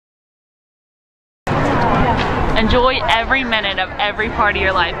Enjoy every minute of every part of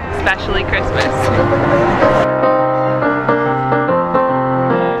your life, especially Christmas.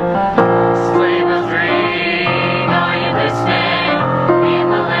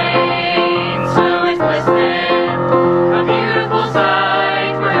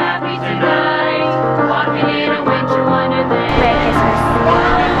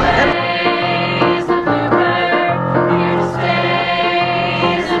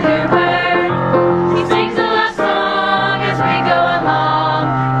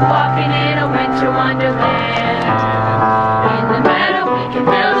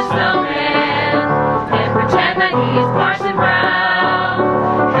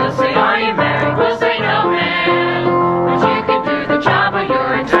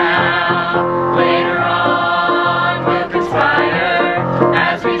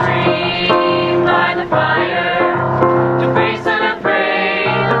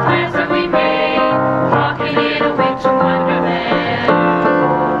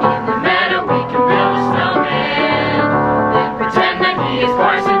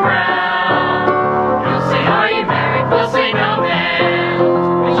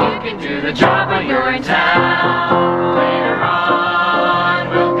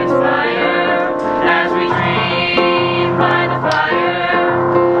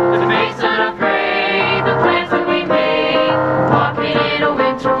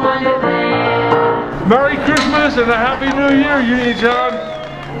 Merry Christmas and a Happy New Year,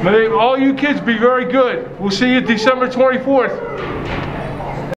 Uniontown. May all you kids be very good. We'll see you December 24th.